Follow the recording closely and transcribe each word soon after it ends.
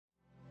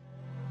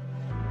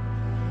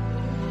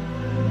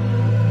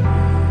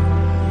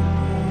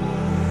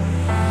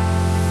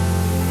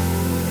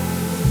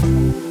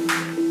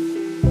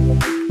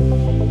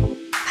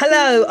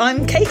Hello,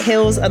 I'm Kate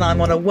Hills and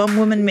I'm on a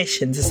one-woman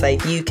mission to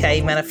save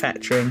UK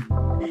manufacturing.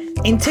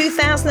 In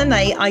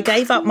 2008, I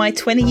gave up my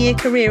 20-year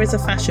career as a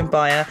fashion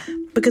buyer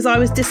because I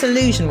was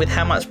disillusioned with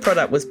how much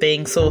product was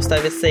being sourced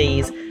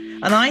overseas,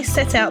 and I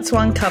set out to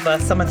uncover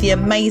some of the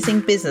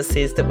amazing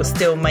businesses that were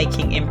still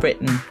making in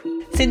Britain.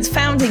 Since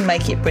founding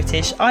Make It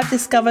British, I've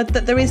discovered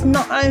that there is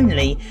not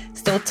only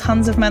still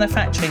tons of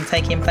manufacturing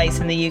taking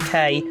place in the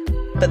UK,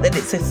 but that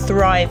it's a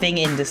thriving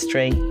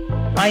industry.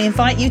 I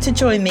invite you to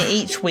join me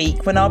each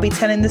week when I'll be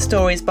telling the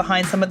stories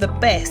behind some of the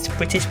best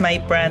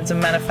British-made brands and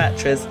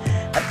manufacturers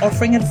and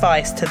offering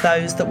advice to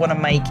those that want to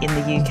make in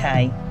the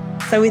UK.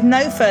 So with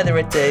no further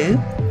ado,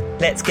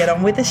 let's get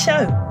on with the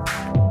show.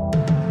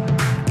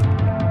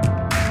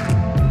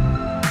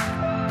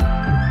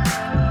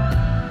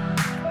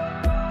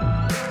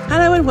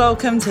 Hello and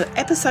welcome to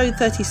episode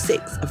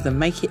 36 of the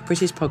Make It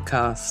British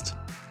podcast.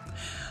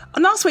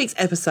 On last week's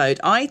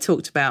episode, I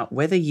talked about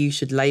whether you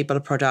should label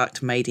a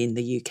product made in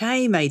the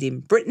UK, made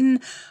in Britain,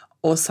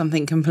 or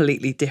something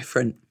completely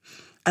different.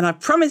 And I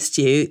promised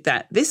you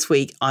that this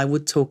week I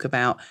would talk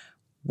about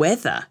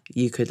whether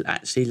you could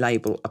actually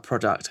label a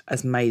product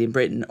as made in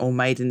Britain or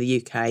made in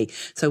the UK.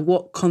 So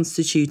what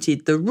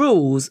constituted the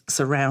rules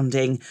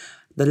surrounding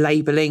the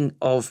labelling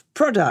of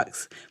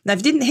products. Now, if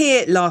you didn't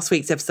hear last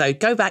week's episode,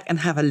 go back and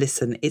have a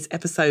listen. It's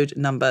episode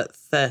number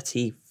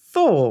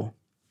 34.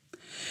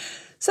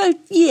 So,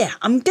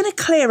 I'm going to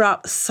clear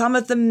up some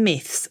of the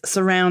myths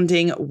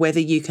surrounding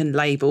whether you can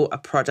label a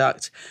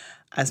product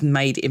as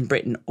made in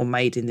Britain or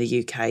made in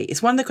the UK.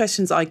 It's one of the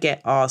questions I get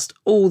asked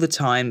all the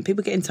time.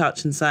 People get in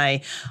touch and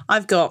say,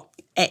 I've got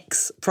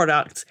X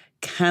product,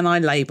 can I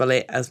label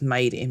it as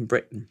made in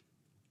Britain?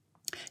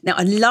 Now,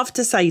 I'd love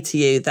to say to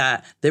you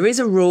that there is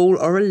a rule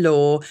or a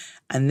law,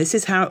 and this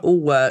is how it all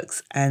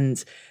works,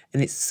 and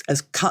it's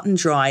as cut and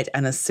dried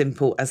and as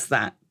simple as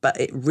that. But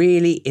it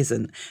really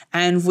isn't.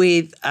 And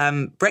with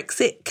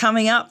Brexit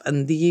coming up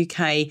and the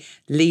UK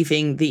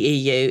leaving the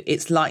EU,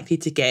 it's likely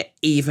to get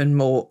even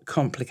more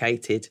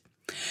complicated.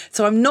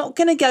 So I'm not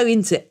going to go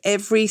into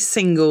every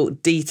single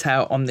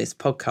detail on this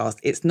podcast.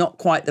 It's not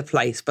quite the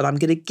place, but I'm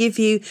going to give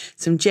you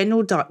some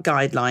general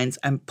guidelines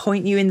and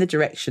point you in the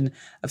direction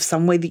of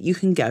somewhere that you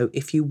can go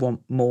if you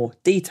want more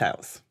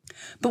details.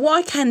 But what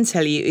I can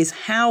tell you is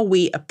how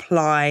we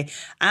apply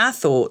our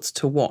thoughts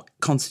to what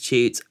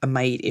constitutes a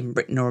made in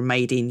Britain or a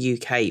made in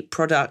UK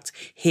product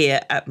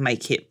here at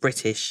Make It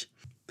British.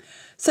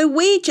 So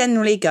we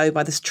generally go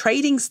by the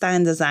Trading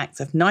Standards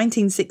Act of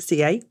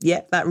 1968.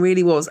 Yep, that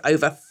really was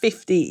over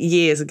 50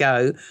 years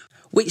ago,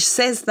 which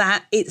says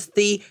that it's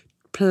the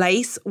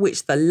place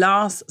which the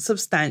last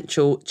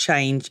substantial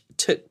change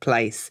took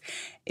place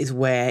is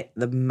where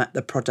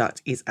the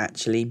product is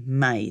actually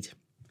made.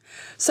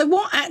 So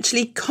what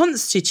actually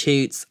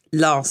constitutes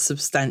last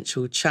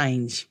substantial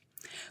change?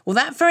 Well,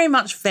 that very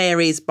much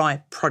varies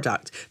by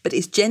product, but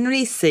it's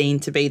generally seen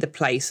to be the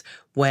place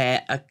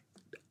where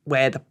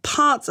the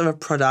parts of a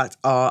product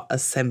are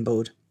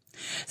assembled.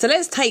 So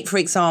let's take, for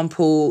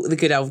example, the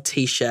good old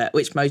T-shirt,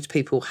 which most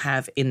people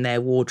have in their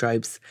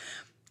wardrobes.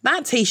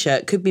 That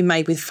T-shirt could be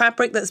made with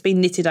fabric that's been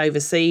knitted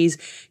overseas,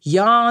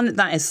 yarn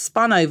that is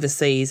spun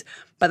overseas,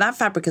 but that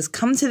fabric has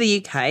come to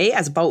the UK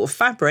as a bolt of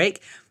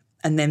fabric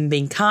and then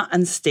been cut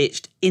and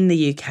stitched in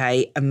the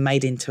UK and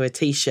made into a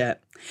T-shirt.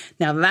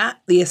 Now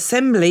the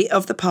assembly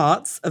of the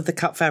parts of the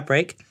cut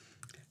fabric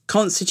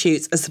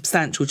constitutes a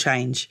substantial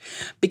change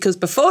because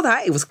before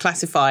that it was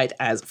classified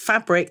as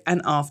fabric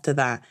and after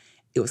that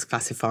it was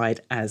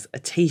classified as a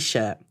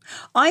T-shirt.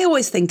 I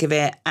always think of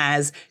it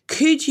as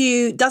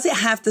does it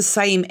have the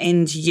same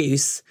end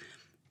use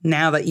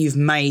now that you've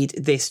made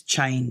this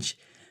change?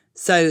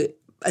 So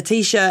a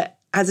T-shirt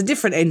has a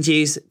different end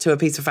use to a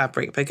piece of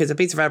fabric because a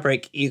piece of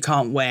fabric you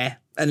can't wear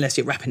unless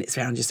you're wrapping it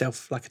around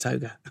yourself like a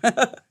toga.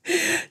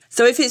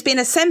 So if it's been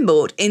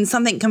assembled in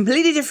something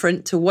completely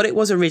different to what it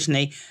was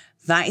originally,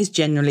 that is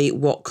generally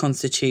what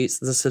constitutes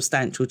the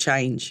substantial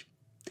change.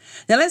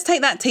 Now let's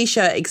take that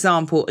T-shirt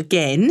example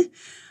again,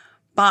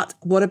 but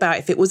what about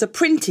if it was a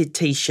printed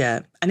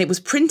T-shirt and it was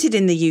printed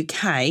in the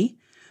UK,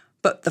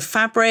 but the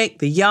fabric,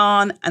 the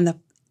yarn and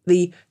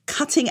the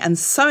cutting and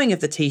sewing of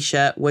the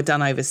T-shirt were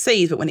done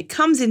overseas, but when it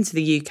comes into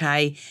the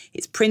UK,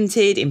 it's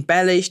printed,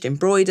 embellished,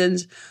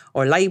 embroidered,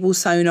 or a label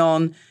sewn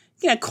on.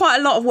 Quite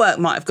a lot of work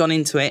might have gone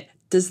into it.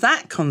 Does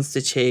that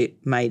constitute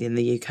made in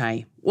the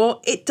UK?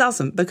 Well, it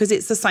doesn't because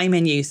it's the same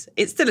end use.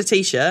 It's still a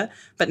T-shirt,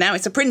 but now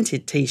it's a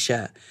printed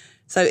T-shirt.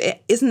 So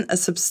it isn't a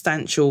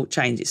substantial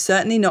change. It's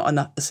certainly not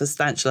a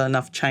substantial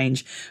enough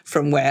change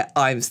from where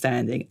I'm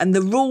standing. And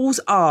the rules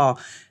are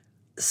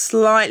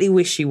slightly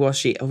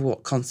wishy-washy of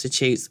what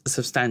constitutes a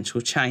substantial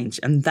change.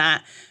 And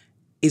that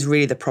is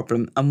really the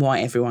problem and why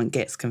everyone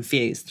gets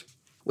confused.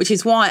 Which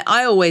is why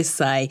I always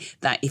say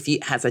that if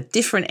it has a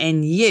different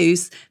end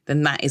use,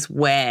 then that is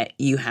where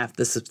you have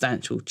the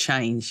substantial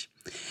change.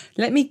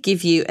 Let me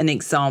give you an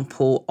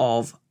example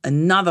of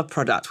another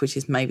product which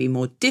is maybe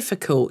more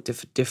difficult to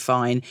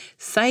define.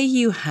 Say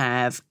you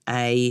have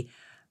a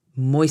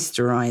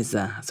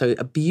moisturiser, so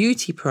a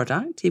beauty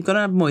product, you've got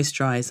a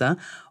moisturiser,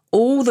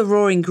 all the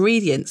raw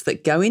ingredients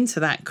that go into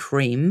that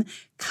cream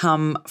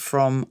come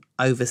from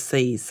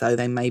overseas. So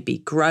they may be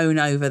grown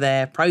over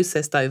there,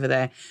 processed over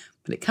there,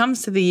 but it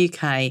comes to the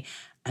UK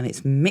and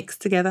it's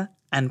mixed together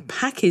and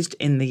packaged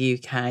in the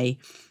UK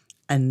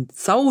and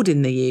sold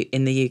in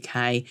the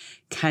UK.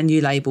 Can you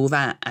label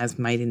that as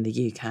made in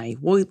the UK?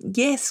 Well,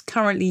 yes,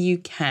 currently you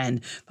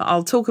can, but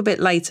I'll talk a bit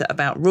later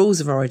about rules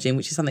of origin,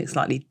 which is something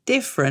slightly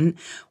different,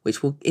 which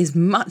is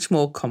much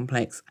more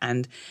complex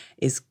and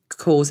is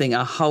causing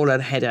a whole lot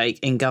of headache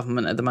in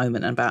government at the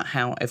moment about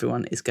how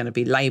everyone is going to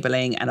be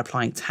labelling and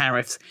applying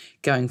tariffs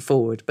going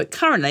forward. But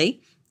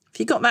currently, if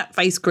you've got that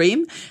face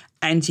cream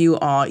and you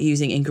are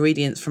using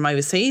ingredients from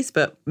overseas,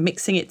 but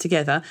mixing it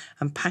together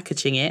and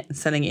packaging it and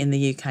selling it in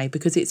the UK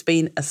because it's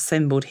been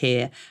assembled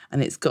here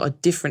and it's got a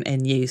different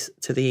end use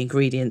to the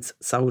ingredients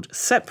sold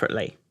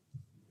separately.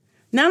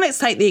 Now let's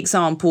take the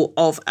example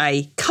of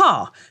a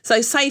car.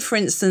 So say, for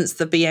instance,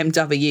 the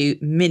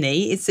BMW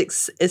Mini.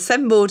 It's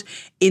assembled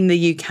in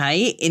the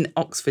UK, in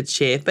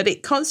Oxfordshire, but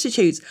it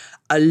constitutes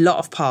a lot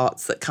of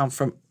parts that come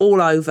from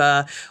all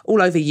over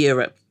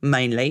Europe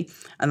mainly,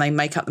 and they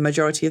make up the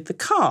majority of the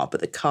car. But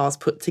the car's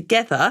put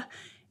together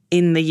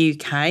in the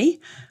UK,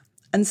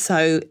 and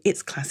so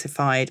it's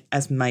classified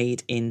as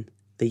made in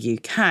the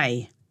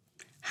UK.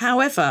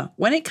 However,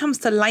 when it comes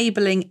to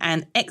labelling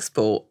and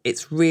export,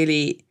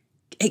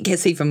 it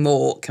gets even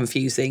more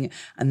confusing,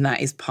 and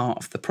that is part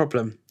of the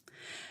problem.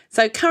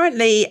 So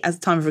currently, at the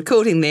time of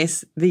recording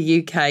this,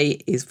 the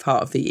UK is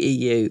part of the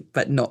EU,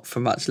 but not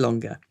for much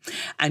longer.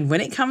 And when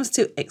it comes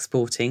to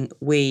exporting,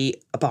 we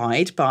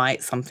abide by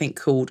something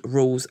called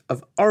rules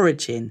of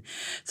origin.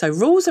 So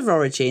rules of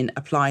origin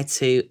apply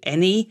to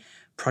any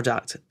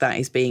product that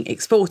is being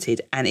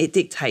exported, and it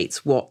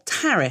dictates what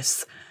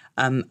tariffs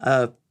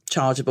are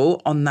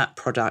chargeable on that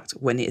product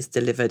when it is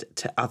delivered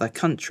to other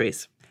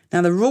countries.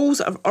 Now, the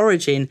rules of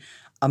origin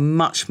are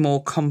much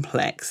more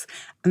complex,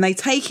 and they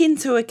take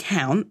into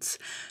account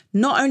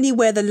not only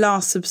where the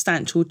last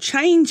substantial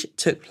change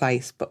took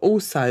place, but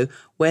also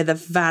where the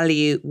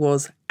value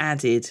was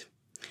added.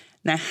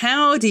 Now,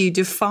 how do you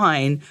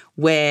define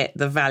where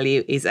the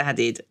value is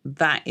added?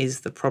 That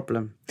is the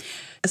problem,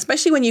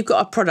 especially when you've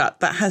got a product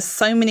that has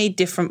so many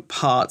different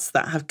parts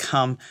that have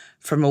come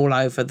from all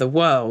over the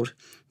world.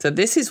 So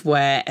this is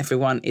where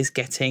everyone is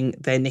getting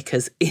their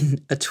knickers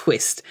in a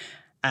twist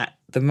at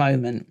the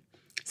moment.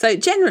 So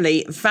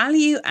generally,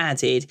 value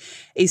added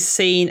is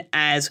seen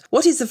as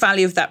what is the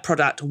value of that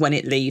product when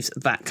it leaves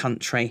that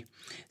country.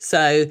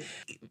 So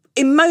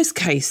in most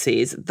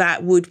cases,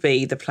 that would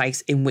be the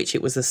place in which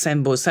it was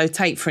assembled. So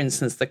take, for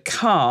instance, the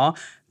car.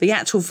 The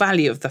actual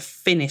value of the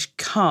finished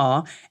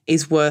car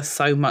is worth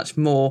so much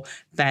more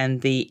than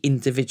the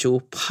individual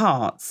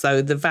parts.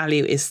 So the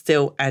value is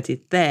still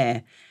added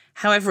there.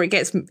 However, it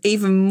gets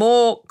even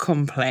more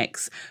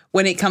complex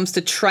when it comes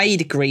to trade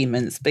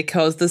agreements,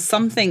 because there's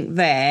something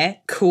there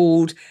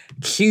called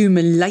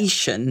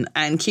cumulation.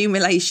 And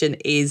cumulation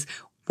is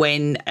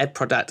when a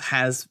product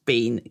has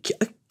been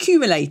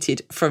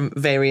accumulated from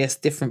various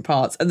different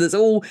parts. And there's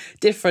all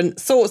different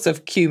sorts of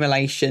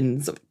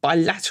accumulations,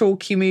 bilateral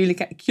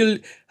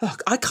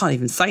I can't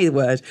even say the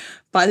word,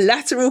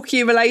 bilateral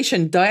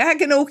accumulation,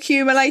 diagonal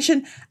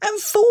accumulation,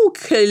 and full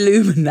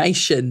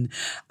illumination.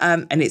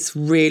 And it's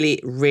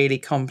really, really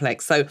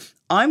complex. So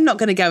I'm not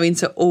going to go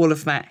into all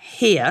of that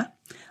here.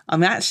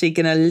 I'm actually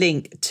going to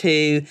link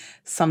to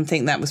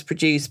something that was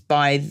produced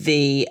by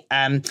the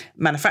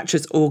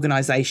manufacturers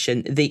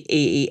organisation, the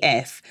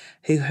EEF,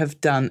 who have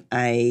done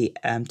a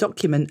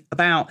document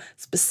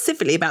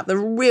specifically about the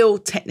real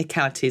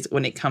technicalities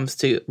when it comes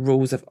to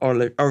rules of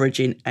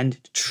origin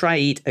and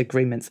trade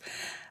agreements.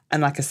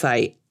 And like I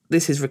say,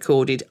 this is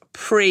recorded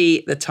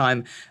pre the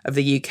time of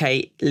the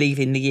UK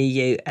leaving the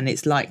EU, and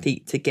it's likely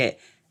to get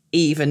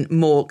even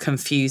more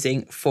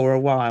confusing for a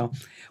while,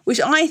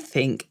 which I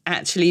think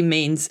actually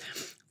means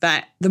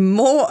that the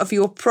more of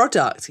your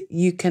product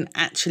you can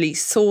actually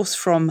source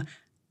from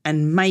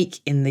and make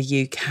in the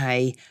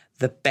UK,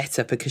 the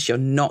better, because you're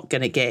not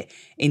going to get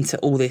into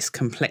all this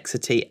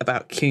complexity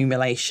about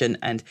accumulation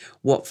and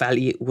what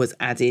value was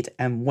added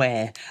and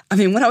where. I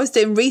mean, when I was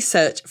doing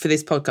research for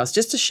this podcast,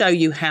 just to show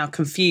you how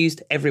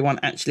confused everyone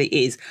actually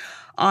is,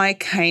 I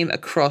came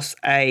across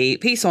a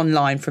piece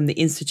online from the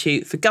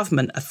Institute for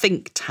Government, a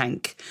think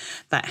tank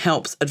that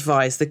helps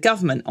advise the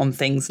government on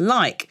things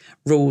like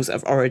rules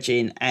of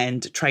origin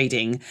and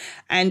trading.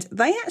 And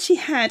they actually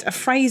had a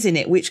phrase in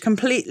it which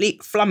completely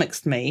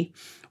flummoxed me,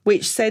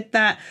 which said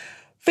that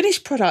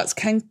finished products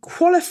can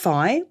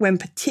qualify when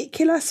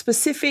particular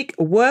specific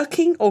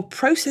working or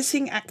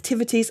processing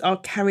activities are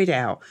carried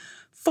out.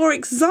 For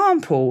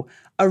example,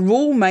 a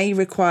rule may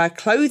require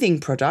clothing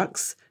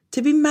products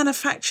to be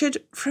manufactured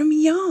from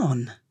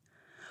yarn.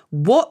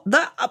 All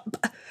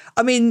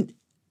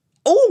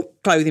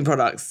clothing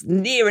products,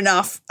 near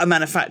enough, are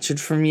manufactured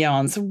from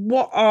yarn. So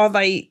what are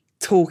they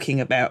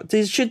talking about?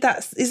 Is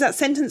that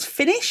sentence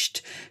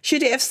finished?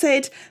 Should it have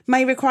said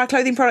may require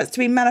clothing products to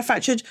be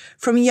manufactured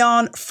from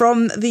yarn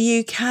from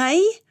the UK?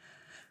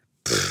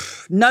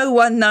 No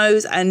one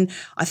knows. And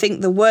I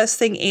think the worst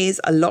thing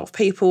is a lot of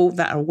people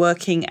that are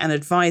working and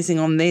advising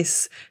on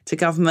this to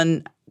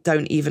government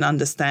don't even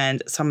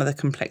understand some of the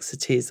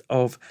complexities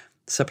of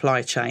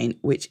supply chain,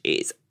 which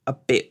is a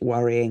bit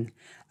worrying.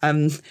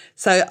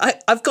 So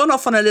I've gone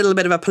off on a little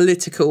bit of a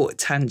political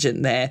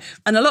tangent there.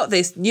 And a lot of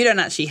this you don't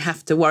actually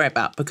have to worry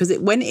about, because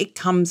when it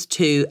comes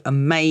to a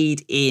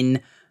made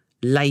in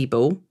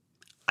label,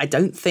 I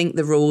don't think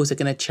the rules are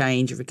going to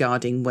change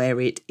regarding where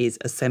it is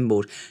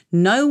assembled.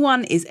 No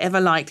one is ever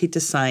likely to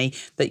say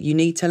that you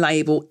need to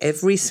label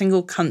every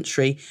single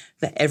country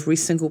that every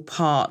single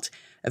part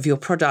of your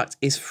product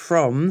is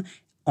from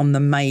on the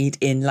made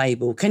in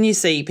label. Can you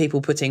see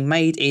people putting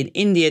made in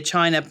India,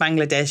 China,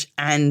 Bangladesh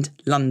and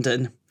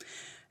London?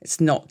 It's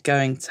not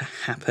going to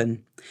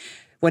happen.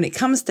 When it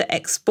comes to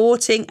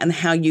exporting and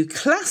how you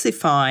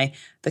classify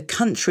the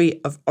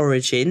country of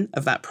origin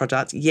of that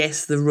product,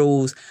 yes, the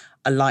rules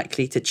are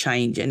likely to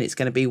change and it's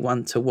going to be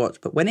one to watch.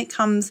 But when it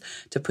comes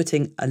to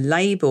putting a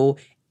label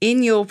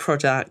in your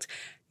product,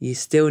 you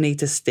still need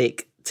to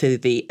stick to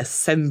the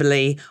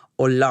assembly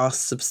or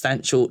last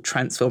substantial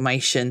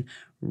transformation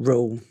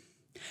rule.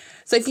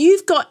 So if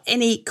you've got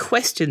any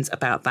questions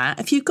about that,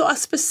 if you've got a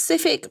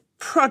specific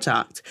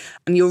product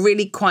and you're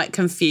really quite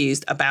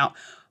confused about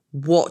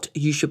what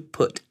you should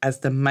put as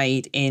the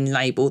made in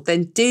label,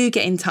 then do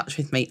get in touch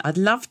with me. I'd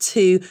love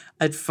to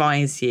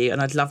advise you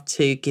and I'd love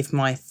to give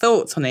my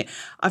thoughts on it.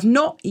 I've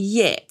not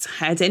yet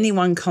had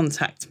anyone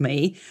contact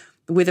me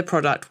with a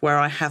product where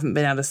I haven't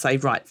been able to say,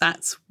 right,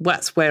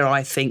 that's where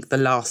I think the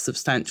last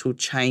substantial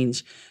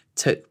change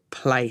took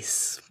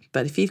place.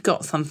 But if you've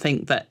got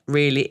something that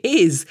really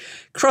is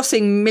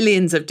crossing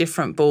millions of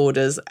different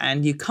borders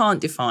and you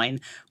can't define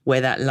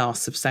where that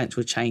last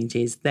substantial change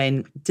is,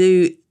 then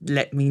do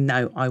let me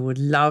know. I would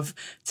love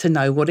to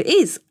know what it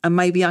is. And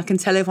maybe I can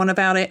tell everyone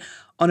about it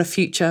on a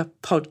future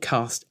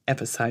podcast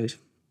episode.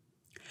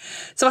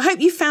 So I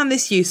hope you found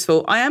this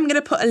useful. I am going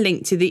to put a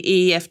link to the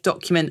EEF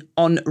document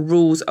on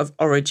rules of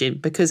origin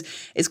because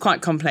it's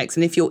quite complex.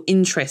 And if you're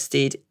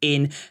interested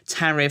in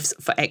tariffs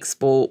for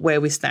export,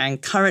 where we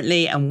stand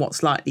currently and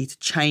what's likely to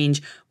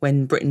change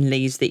when Britain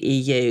leaves the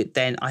EU,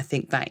 then I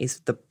think that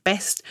is the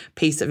best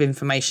piece of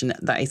information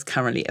that is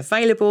currently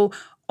available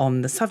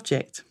on the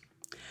subject.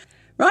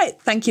 Right,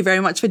 thank you very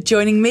much for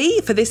joining me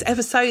for this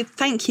episode.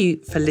 Thank you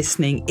for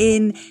listening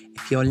in.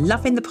 If you're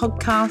loving the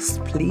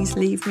podcast, please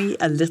leave me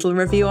a little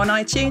review on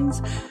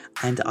iTunes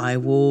and I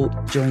will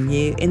join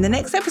you in the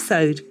next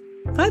episode.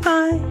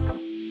 Bye-bye.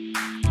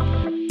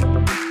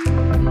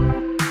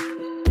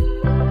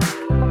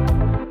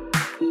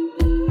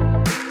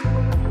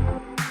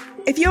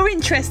 If you're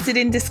interested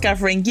in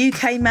discovering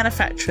UK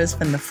manufacturers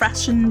from the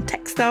fashion,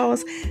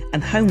 textiles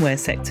and homeware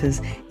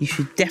sectors, you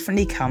should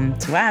definitely come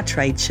to our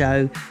trade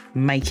show,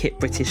 Make It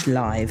British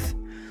Live.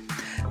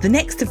 The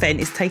next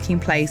event is taking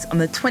place on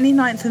the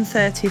 29th and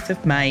 30th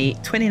of May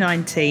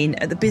 2019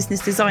 at the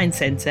Business Design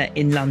Centre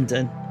in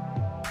London.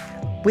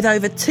 With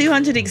over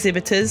 200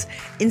 exhibitors,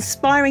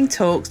 inspiring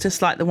talks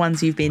just like the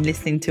ones you've been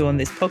listening to on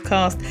this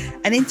podcast,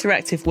 and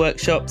interactive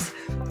workshops,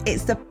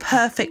 it's the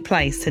perfect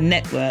place to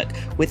network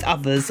with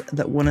others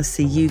that want to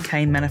see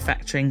UK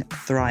manufacturing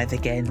thrive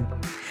again.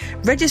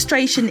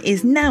 Registration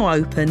is now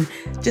open.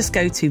 Just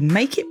go to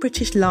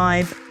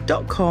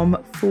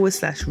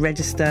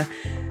makeitbritishlive.com/register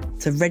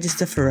to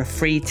register for a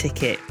free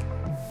ticket.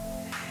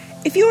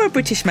 If you're a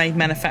British-made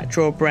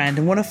manufacturer or brand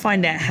and want to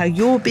find out how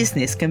your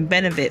business can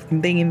benefit from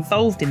being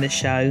involved in the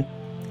show,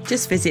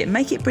 just visit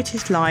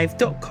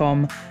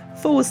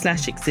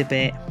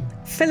makeitbritishlive.com/exhibit,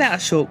 fill out a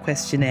short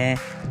questionnaire,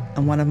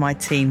 and one of my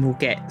team will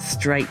get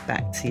straight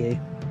back to you.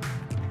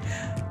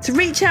 To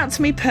reach out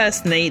to me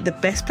personally, the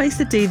best place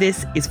to do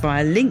this is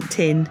via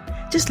LinkedIn.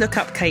 Just look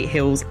up Kate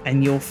Hills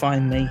and you'll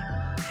find me.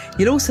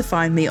 You'll also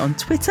find me on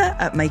Twitter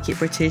at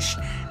MakeItBritish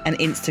and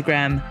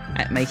Instagram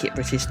at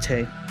MakeItBritish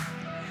too.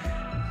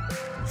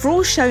 For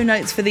all show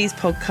notes for these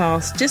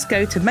podcasts, just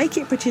go to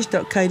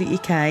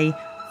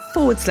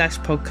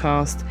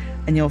makeitbritish.co.uk/podcast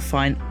and you'll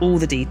find all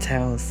the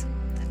details.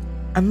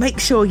 And make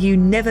sure you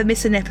never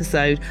miss an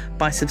episode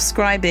by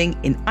subscribing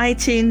in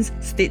iTunes,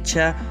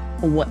 Stitcher,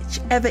 or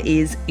whichever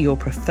is your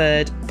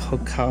preferred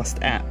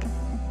podcast app.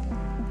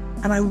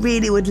 And I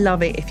really would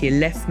love it if you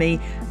left me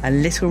a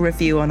little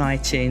review on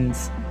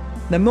iTunes.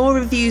 The more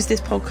reviews this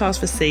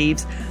podcast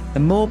receives, the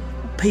more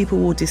people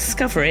will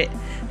discover it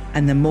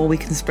and the more we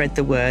can spread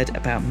the word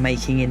about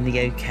making in the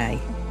UK.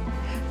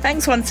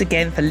 Thanks once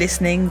again for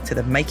listening to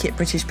the Make It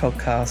British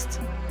podcast.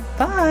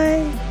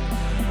 Bye.